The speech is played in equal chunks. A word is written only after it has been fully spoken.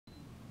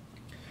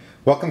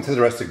Welcome to the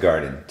Rustic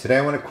Garden. Today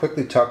I want to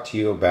quickly talk to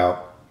you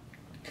about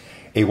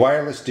a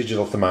wireless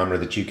digital thermometer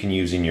that you can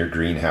use in your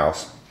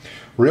greenhouse.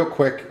 Real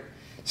quick,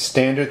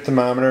 standard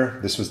thermometer.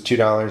 This was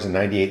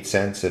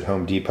 $2.98 at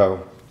Home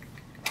Depot,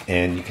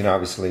 and you can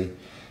obviously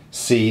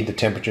see the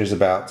temperature is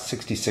about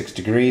 66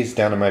 degrees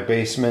down in my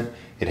basement.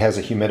 It has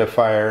a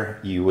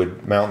humidifier. You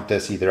would mount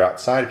this either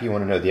outside if you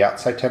want to know the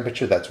outside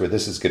temperature. That's where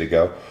this is going to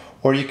go,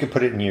 or you could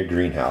put it in your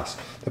greenhouse.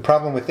 The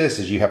problem with this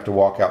is you have to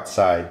walk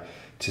outside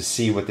to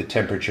see what the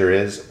temperature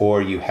is, or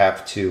you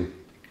have to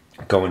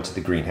go into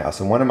the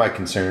greenhouse. And one of my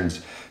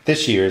concerns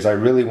this year is I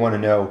really want to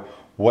know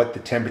what the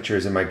temperature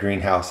is in my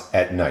greenhouse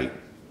at night.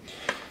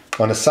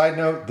 On a side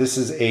note, this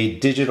is a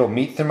digital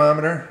meat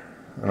thermometer.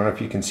 I don't know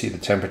if you can see the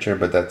temperature,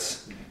 but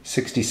that's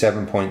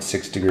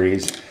 67.6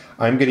 degrees.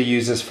 I'm going to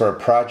use this for a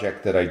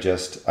project that I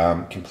just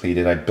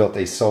completed. I built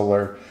a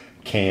solar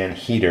can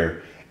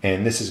heater,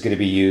 and this is going to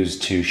be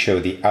used to show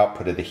the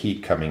output of the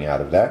heat coming out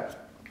of that.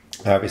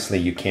 Obviously,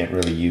 you can't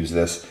really use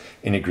this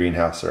in a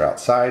greenhouse or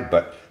outside,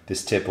 but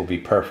this tip will be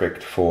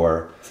perfect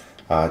for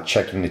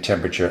checking the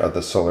temperature of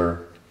the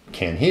solar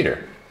can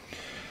heater.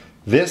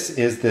 This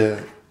is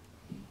the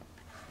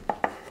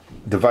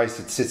device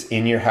that sits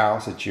in your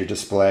house. It's your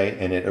display,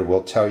 and it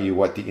will tell you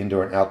what the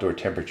indoor and outdoor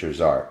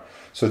temperatures are.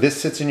 So this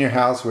sits in your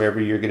house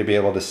wherever you're going to be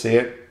able to see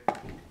it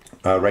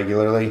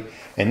regularly.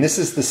 And this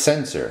is the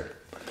sensor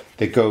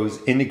that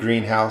goes in the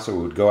greenhouse, or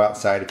would go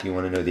outside if you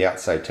want to know the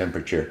outside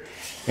temperature.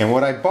 And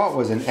what I bought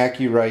was an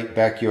AccuRite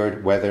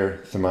backyard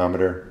weather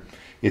thermometer.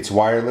 It's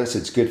wireless.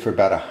 It's good for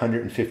about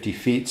 150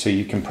 feet, so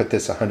you can put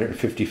this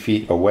 150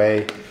 feet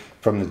away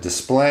from the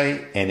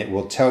display, and it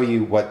will tell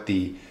you what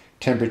the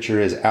temperature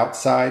is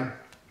outside.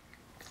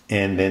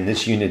 And then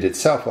this unit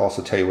itself will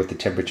also tell you what the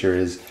temperature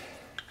is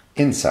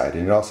inside,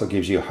 and it also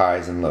gives you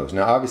highs and lows.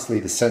 Now obviously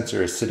the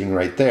sensor is sitting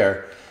right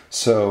there,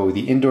 so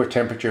the indoor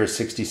temperature is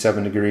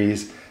 67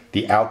 degrees,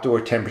 the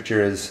outdoor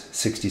temperature is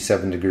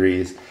 67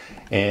 degrees,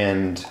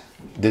 and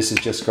this is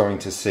just going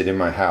to sit in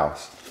my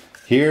house.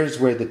 Here's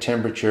where the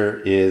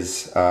temperature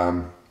is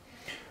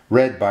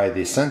read by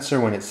the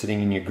sensor when it's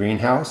sitting in your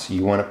greenhouse.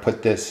 You want to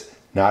put this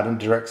not in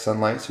direct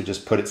sunlight, so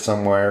just put it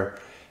somewhere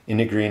in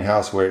the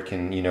greenhouse where it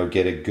can,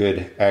 get a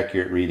good,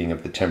 accurate reading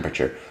of the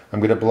temperature. I'm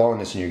going to blow on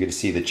this and you're going to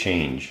see the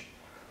change.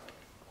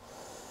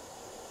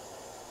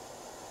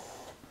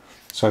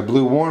 So I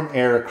blew warm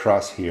air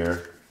across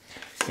here,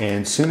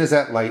 and as soon as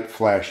that light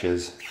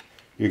flashes,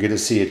 you're going to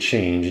see a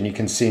change, and you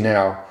can see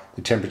now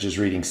the temperature is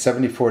reading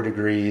 74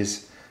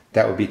 degrees.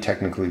 That would be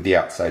technically the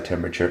outside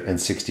temperature, and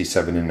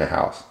 67 in the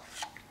house.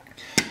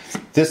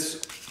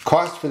 This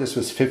cost for this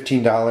was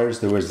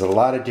 $15. There was a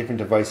lot of different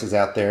devices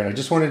out there, and I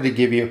just wanted to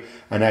give you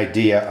an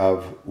idea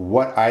of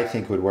what I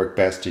think would work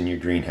best in your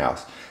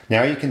greenhouse.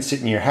 Now you can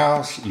sit in your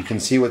house, you can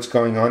see what's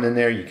going on in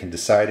there, you can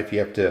decide if you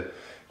have to,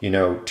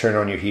 turn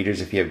on your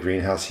heaters if you have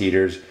greenhouse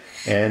heaters,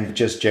 and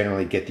just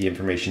generally get the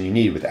information you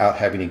need without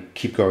having to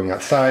keep going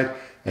outside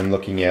and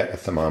looking at a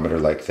thermometer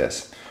like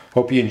this.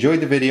 Hope you enjoyed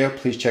the video.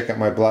 Please check out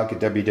my blog at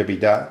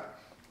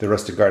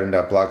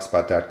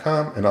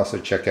www.therusticgarden.blogspot.com, and also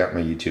check out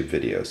my YouTube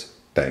videos.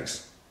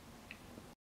 Thanks.